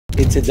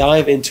to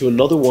dive into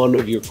another one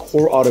of your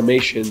core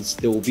automations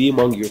that will be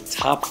among your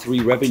top 3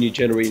 revenue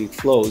generating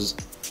flows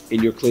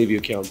in your Klaviyo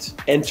account.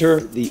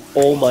 Enter the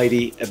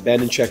almighty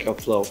abandoned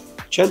checkout flow.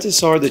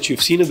 Chances are that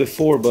you've seen it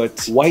before,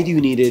 but why do you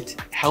need it?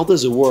 How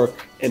does it work?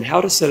 And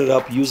how to set it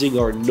up using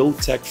our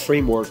no-tech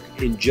framework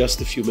in just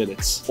a few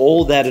minutes.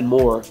 All that and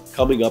more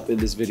coming up in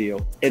this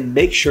video. And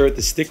make sure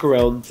to stick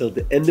around till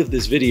the end of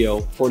this video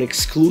for an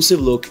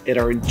exclusive look at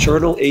our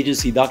internal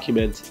agency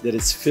document that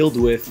is filled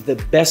with the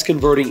best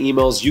converting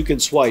emails you can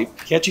swipe,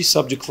 catchy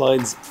subject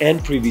lines and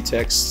preview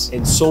texts,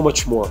 and so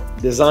much more.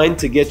 Designed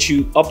to get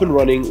you up and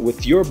running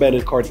with your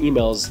abandoned cart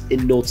emails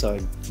in no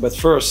time. But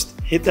first,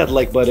 hit that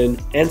like button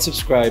and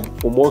subscribe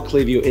for more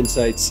Klaviyo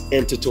insights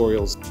and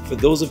tutorials. For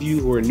those of you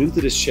who are new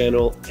to this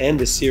channel and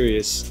this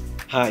series,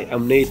 hi,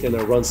 I'm Nate and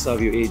I run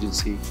Savio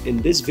Agency.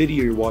 And this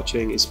video you're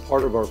watching is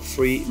part of our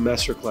free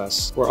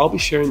masterclass, where I'll be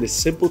sharing the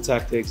simple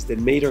tactics that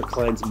made our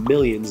clients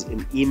millions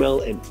in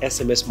email and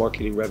SMS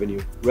marketing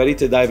revenue. Ready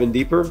to dive in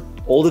deeper?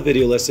 All the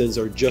video lessons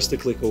are just a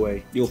click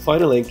away. You'll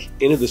find a link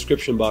in the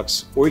description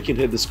box, or you can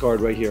hit this card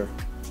right here.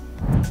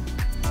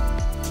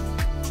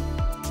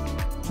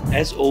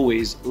 As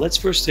always, let's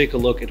first take a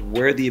look at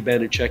where the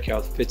abandoned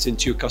checkout fits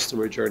into your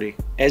customer journey.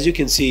 As you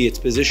can see, it's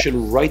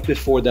positioned right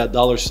before that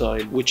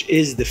 $sign, which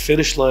is the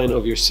finish line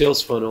of your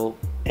sales funnel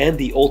and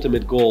the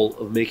ultimate goal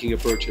of making a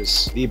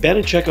purchase. The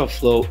abandoned checkout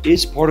flow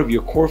is part of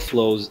your core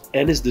flows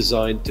and is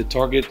designed to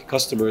target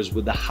customers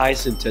with the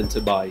highest intent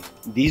to buy.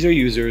 These are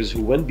users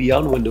who went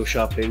beyond window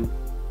shopping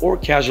or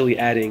casually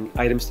adding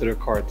items to their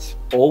cart.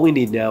 All we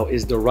need now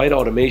is the right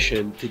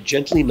automation to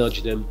gently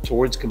nudge them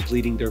towards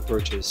completing their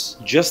purchase,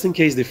 just in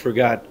case they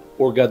forgot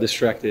or got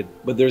distracted.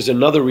 But there's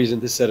another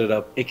reason to set it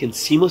up. It can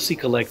seamlessly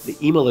collect the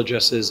email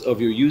addresses of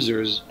your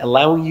users,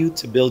 allowing you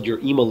to build your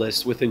email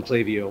list within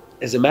Klaviyo.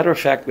 As a matter of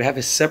fact, we have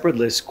a separate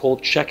list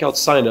called Checkout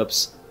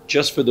Signups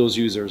just for those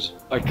users.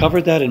 I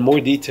covered that in more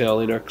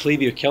detail in our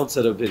Klaviyo account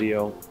setup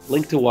video,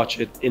 link to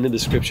watch it in the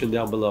description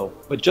down below.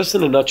 But just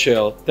in a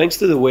nutshell, thanks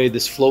to the way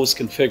this flow is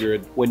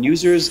configured, when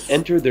users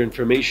enter their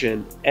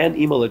information and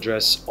email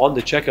address on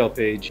the checkout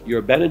page, your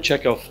abandoned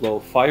checkout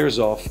flow fires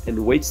off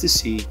and waits to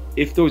see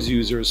if those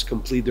users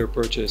complete their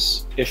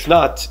purchase. If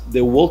not,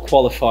 they will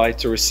qualify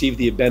to receive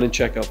the abandoned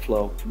checkout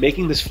flow,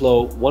 making this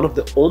flow one of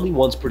the only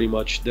ones pretty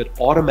much that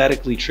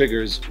automatically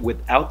triggers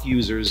without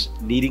users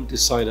needing to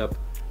sign up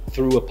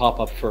through a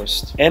pop-up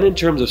first. And in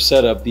terms of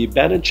setup, the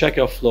abandoned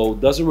checkout flow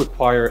doesn't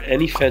require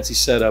any fancy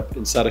setup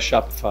inside of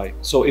Shopify.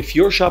 So if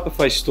your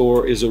Shopify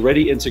store is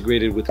already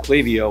integrated with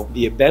Klaviyo,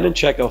 the abandoned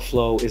checkout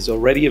flow is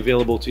already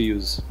available to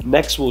use.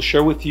 Next, we'll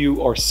share with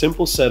you our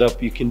simple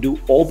setup you can do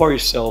all by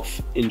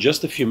yourself in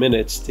just a few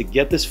minutes to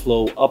get this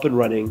flow up and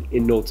running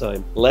in no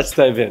time. Let's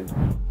dive in.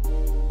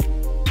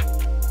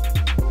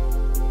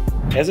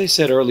 As I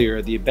said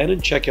earlier, the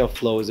abandoned checkout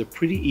flow is a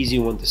pretty easy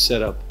one to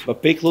set up,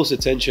 but pay close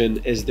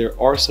attention as there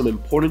are some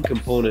important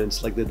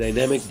components like the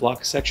dynamic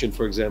block section,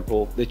 for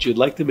example, that you'd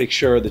like to make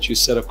sure that you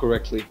set up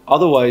correctly.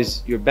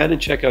 Otherwise, your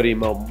abandoned checkout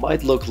email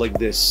might look like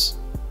this.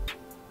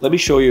 Let me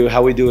show you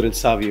how we do it in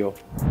Savio.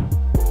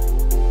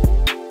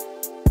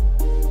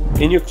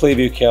 In your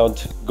Klaviyo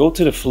account, go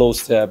to the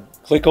Flows tab.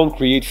 Click on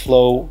Create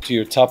Flow to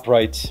your top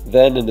right.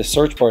 Then in the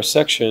search bar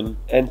section,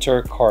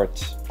 enter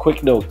Cart.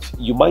 Quick note,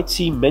 you might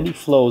see many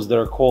flows that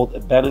are called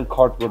Abandoned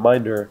Cart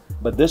Reminder,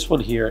 but this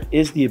one here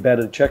is the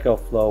Abandoned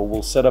Checkout flow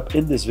we'll set up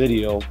in this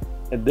video,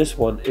 and this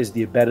one is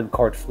the Abandoned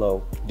Cart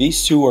flow.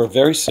 These two are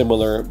very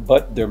similar,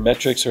 but their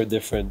metrics are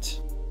different.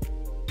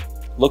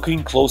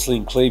 Looking closely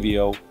in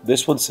Klaviyo,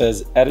 this one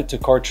says Added to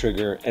Cart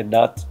Trigger and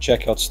not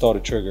Checkout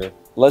Started Trigger.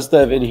 Let's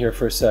dive in here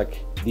for a sec.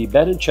 The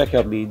abandoned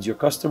checkout means your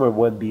customer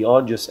went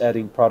beyond just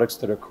adding products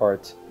to their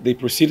cart. They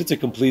proceeded to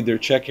complete their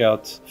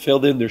checkout,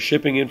 filled in their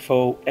shipping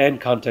info and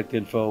contact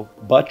info,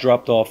 but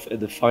dropped off at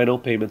the final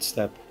payment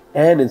step.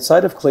 And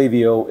inside of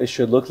Klaviyo, it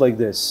should look like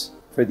this.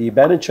 For the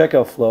abandoned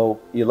checkout flow,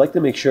 you'd like to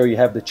make sure you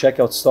have the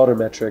checkout starter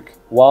metric,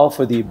 while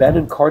for the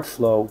abandoned cart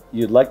flow,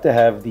 you'd like to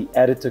have the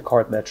added to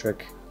cart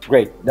metric.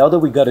 Great, now that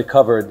we got it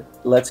covered,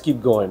 let's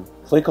keep going.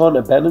 Click on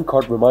Abandoned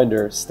Cart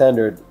Reminder,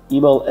 Standard,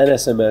 Email and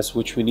SMS,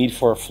 which we need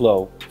for our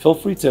flow. Feel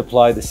free to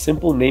apply the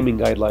simple naming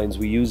guidelines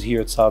we use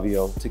here at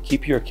Savio to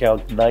keep your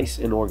account nice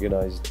and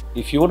organized.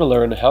 If you want to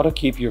learn how to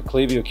keep your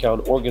Klaviyo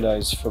account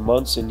organized for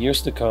months and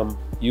years to come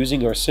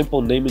using our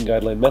simple naming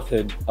guideline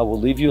method, I will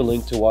leave you a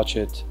link to watch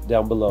it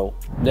down below.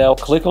 Now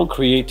click on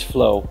Create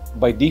Flow.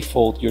 By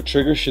default, your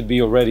trigger should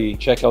be already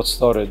Checkout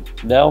Started.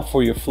 Now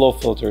for your flow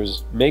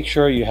filters, make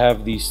sure you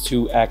have these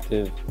two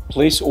active.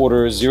 Place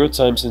order 0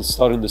 times since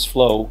starting this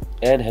flow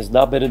and has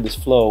not been in this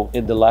flow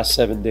in the last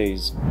 7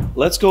 days.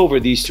 Let's go over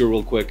these two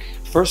real quick.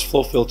 First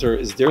flow filter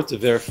is there to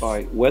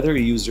verify whether a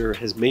user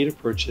has made a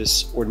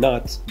purchase or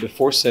not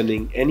before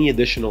sending any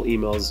additional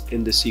emails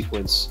in the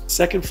sequence.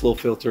 Second flow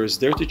filter is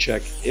there to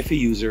check if a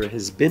user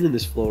has been in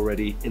this flow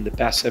already in the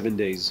past 7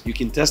 days. You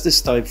can test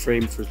this time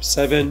frame for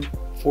 7,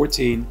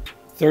 14,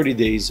 30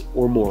 days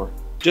or more.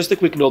 Just a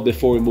quick note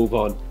before we move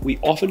on. We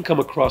often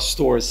come across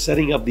stores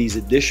setting up these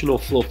additional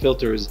flow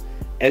filters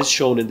as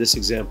shown in this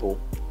example.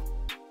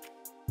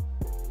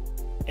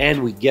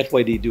 and we get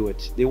why they do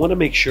it. They want to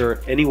make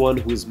sure anyone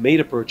who has made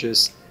a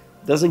purchase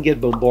doesn't get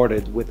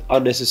bombarded with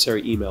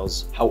unnecessary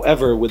emails.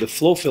 However, with the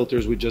flow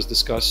filters we just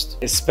discussed,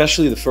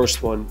 especially the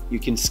first one, you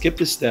can skip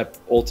this step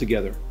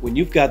altogether. When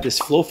you've got this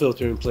flow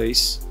filter in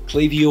place,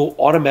 Klaviyo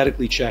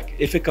automatically check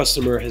if a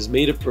customer has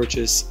made a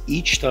purchase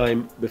each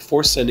time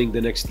before sending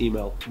the next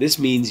email. This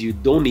means you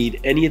don't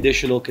need any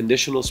additional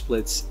conditional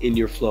splits in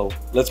your flow.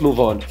 Let's move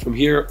on. From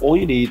here, all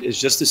you need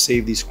is just to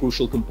save these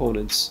crucial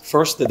components.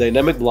 First, the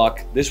dynamic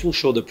block. This will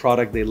show the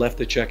product they left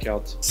at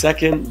checkout.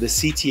 Second, the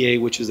CTA,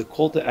 which is the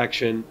call to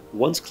action.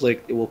 Once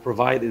clicked, it will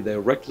provide a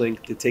direct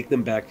link to take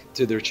them back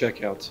to their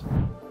checkout.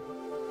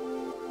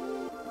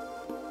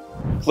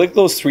 Click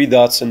those three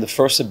dots in the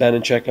first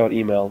abandoned checkout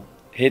email.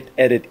 Hit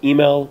edit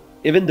email.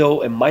 Even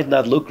though it might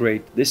not look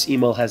great, this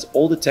email has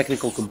all the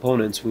technical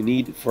components we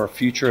need for our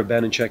future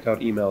abandoned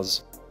checkout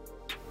emails.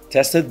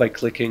 Test it by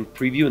clicking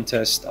preview and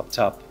test up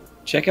top.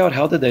 Check out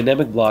how the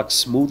dynamic block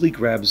smoothly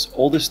grabs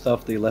all the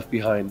stuff they left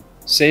behind.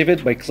 Save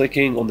it by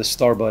clicking on the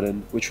star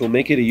button, which will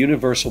make it a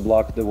universal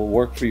block that will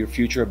work for your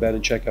future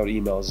abandoned checkout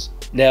emails.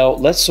 Now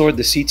let's sort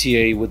the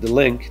CTA with the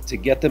link to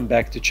get them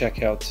back to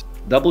checkout.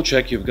 Double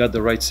check you've got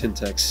the right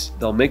syntax.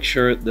 They'll make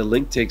sure the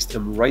link takes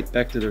them right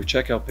back to their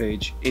checkout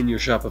page in your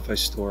Shopify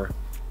store.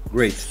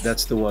 Great,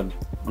 that's the one.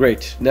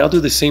 Great, now do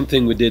the same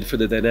thing we did for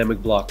the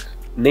dynamic block.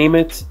 Name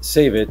it,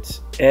 save it,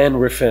 and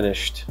we're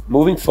finished.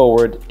 Moving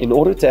forward, in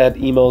order to add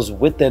emails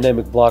with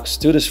dynamic blocks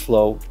to this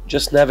flow,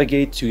 just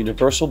navigate to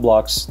universal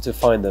blocks to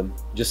find them.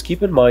 Just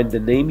keep in mind the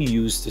name you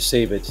use to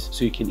save it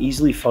so you can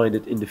easily find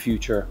it in the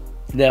future.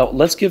 Now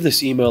let's give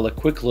this email a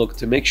quick look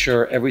to make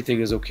sure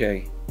everything is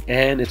okay.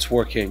 And it's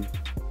working.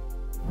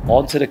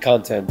 On to the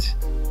content.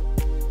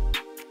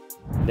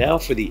 Now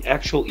for the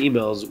actual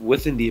emails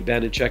within the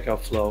abandoned checkout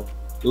flow.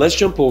 Let's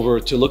jump over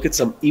to look at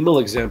some email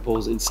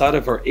examples inside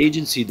of our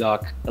agency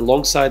doc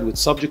alongside with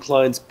subject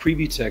lines,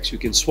 preview text you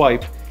can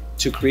swipe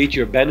to create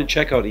your abandoned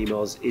checkout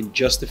emails in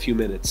just a few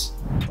minutes.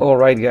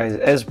 Alright guys,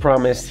 as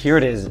promised, here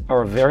it is,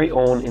 our very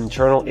own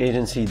internal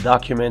agency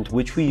document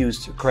which we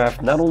use to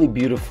craft not only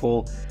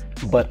beautiful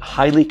but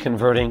highly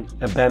converting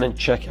abandoned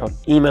checkout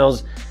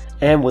emails,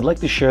 and would like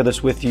to share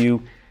this with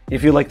you.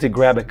 If you'd like to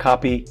grab a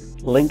copy,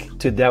 link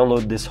to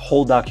download this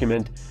whole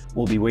document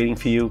will be waiting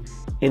for you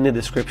in the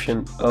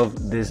description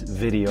of this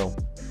video.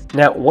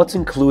 Now, what's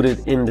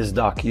included in this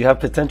doc? You have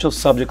potential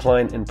subject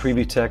line and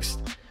preview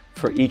text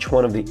for each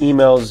one of the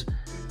emails,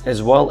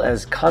 as well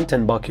as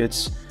content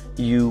buckets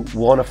you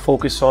want to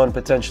focus on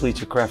potentially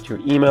to craft your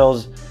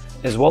emails,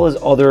 as well as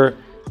other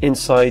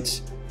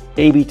insights,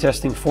 A/B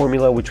testing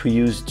formula, which we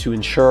use to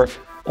ensure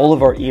all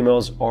of our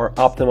emails are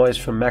optimized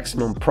for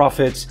maximum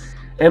profits.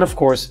 And of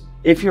course,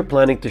 if you're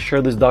planning to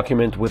share this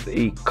document with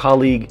a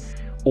colleague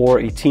or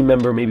a team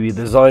member, maybe a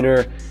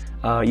designer,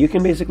 you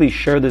can basically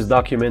share this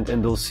document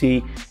and they'll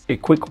see a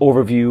quick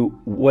overview,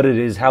 what it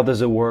is, how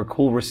does it work,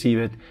 who'll receive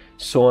it,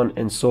 so on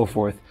and so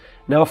forth.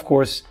 Now, of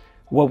course,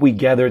 what we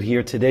gathered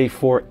here today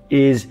for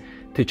is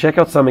to check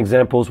out some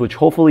examples which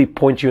hopefully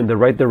point you in the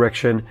right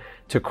direction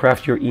to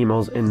craft your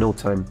emails in no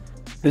time.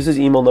 This is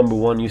email number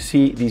one. You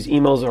see these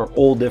emails are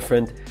all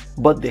different,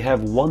 but they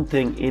have one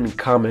thing in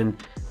common.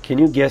 Can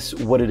you guess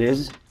what it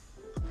is?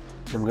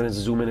 I'm going to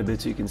zoom in a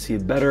bit so you can see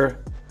it better.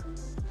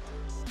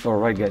 All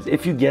right, guys,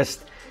 if you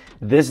guessed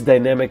this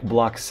dynamic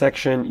block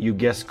section, you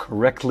guessed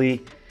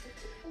correctly.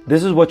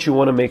 This is what you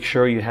want to make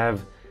sure you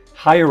have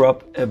higher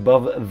up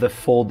above the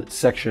fold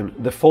section.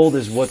 The fold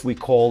is what we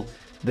call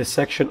the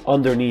section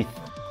underneath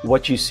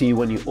what you see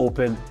when you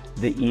open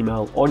the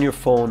email on your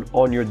phone,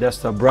 on your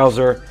desktop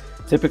browser.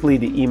 Typically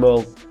the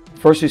email,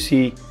 first you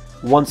see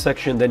one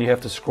section, then you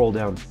have to scroll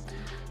down.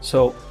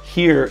 So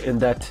here in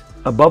that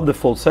above the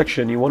fold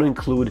section, you want to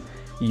include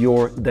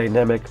your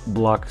dynamic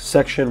block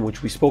section,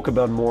 which we spoke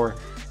about more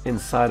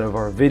inside of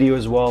our video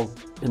as well.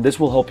 And this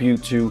will help you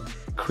to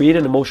create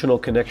an emotional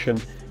connection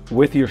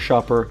with your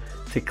shopper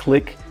to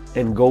click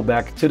and go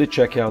back to the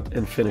checkout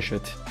and finish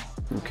it.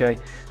 Okay.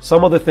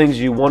 Some other things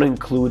you want to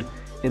include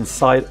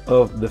inside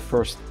of the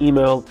first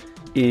email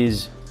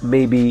is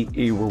maybe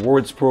a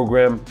rewards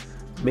program,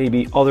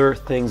 maybe other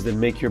things that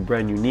make your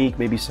brand unique,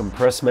 maybe some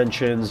press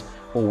mentions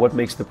or what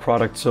makes the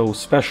product so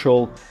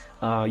special,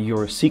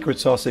 your secret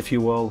sauce, if you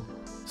will.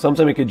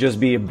 Sometimes it could just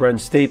be a brand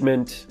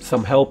statement,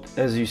 some help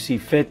as you see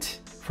fit.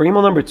 For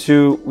email number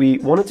two, we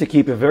wanted to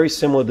keep a very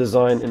similar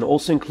design and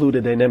also include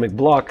a dynamic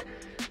block,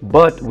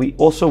 but we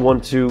also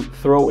want to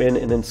throw in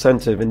an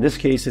incentive. In this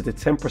case, it's a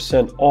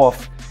 10%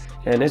 off.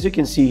 And as you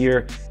can see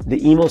here, the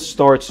email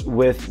starts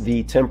with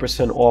the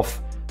 10%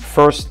 off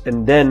first,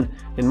 and then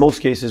in most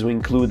cases we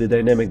include the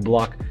dynamic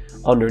block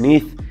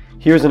underneath.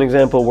 Here's an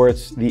example where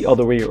it's the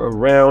other way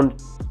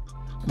around,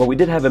 but we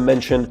did have a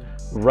mention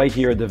right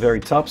here at the very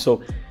top.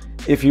 So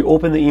if you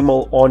open the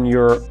email on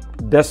your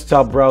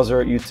desktop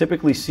browser, you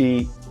typically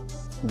see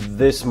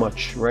this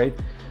much, right?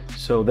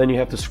 So then you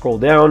have to scroll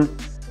down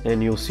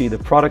and you'll see the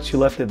products you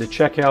left at the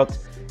checkout,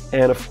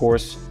 and of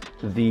course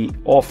the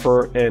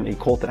offer and a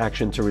call to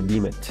action to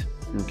redeem it.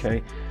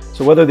 Okay,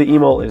 so whether the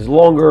email is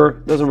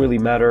longer doesn't really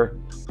matter.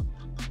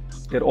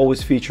 It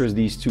always features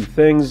these two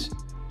things.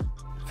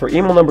 For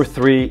email number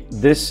 3,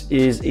 this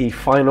is a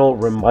final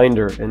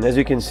reminder. And as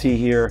you can see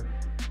here,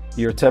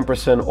 your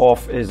 10%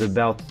 off is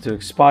about to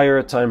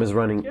expire. Time is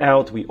running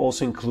out. We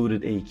also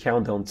included a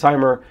countdown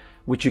timer,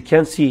 which you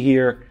can't see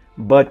here,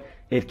 but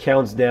it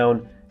counts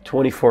down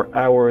 24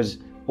 hours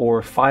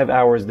or 5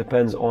 hours,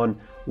 depends on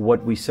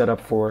what we set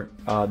up for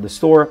the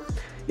store.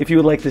 If you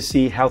would like to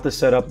see how to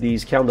set up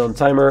these countdown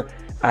timer,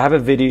 I have a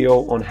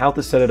video on how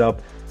to set it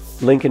up,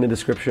 link in the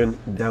description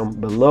down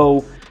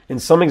below. In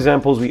some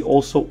examples, we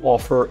also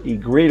offer a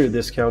greater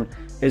discount.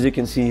 As you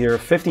can see here,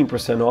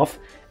 15% off,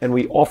 and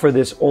we offer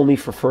this only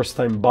for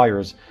first-time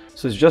buyers.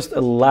 So it's just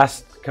a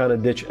last kind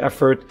of ditch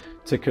effort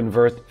to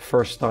convert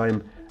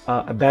first-time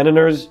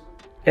abandoners.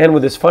 And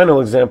with this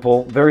final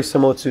example, very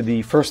similar to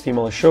the first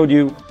email I showed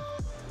you,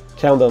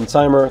 countdown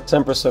timer,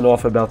 10%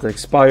 off about to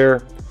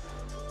expire,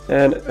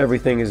 and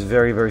everything is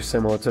very, very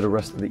similar to the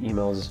rest of the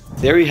emails.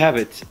 There you have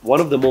it,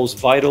 one of the most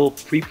vital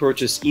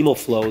pre-purchase email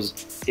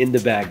flows in the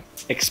bag.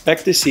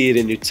 Expect to see it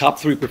in your top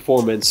 3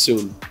 performance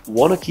soon.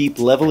 Want to keep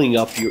leveling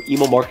up your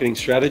email marketing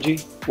strategy?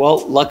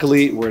 Well,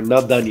 luckily, we're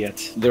not done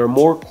yet. There are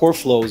more core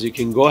flows you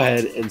can go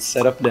ahead and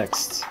set up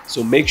next.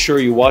 So make sure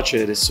you watch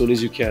it as soon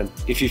as you can.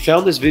 If you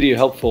found this video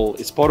helpful,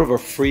 it's part of our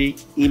free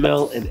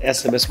email and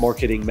SMS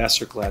marketing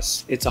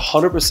masterclass. It's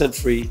 100%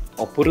 free.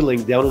 I'll put a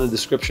link down in the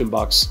description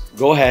box.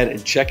 Go ahead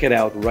and check it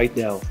out right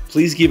now.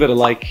 Please give it a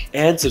like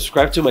and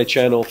subscribe to my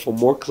channel for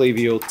more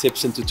Klaviyo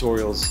tips and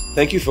tutorials.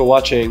 Thank you for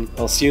watching.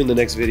 I'll see you in the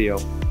next video.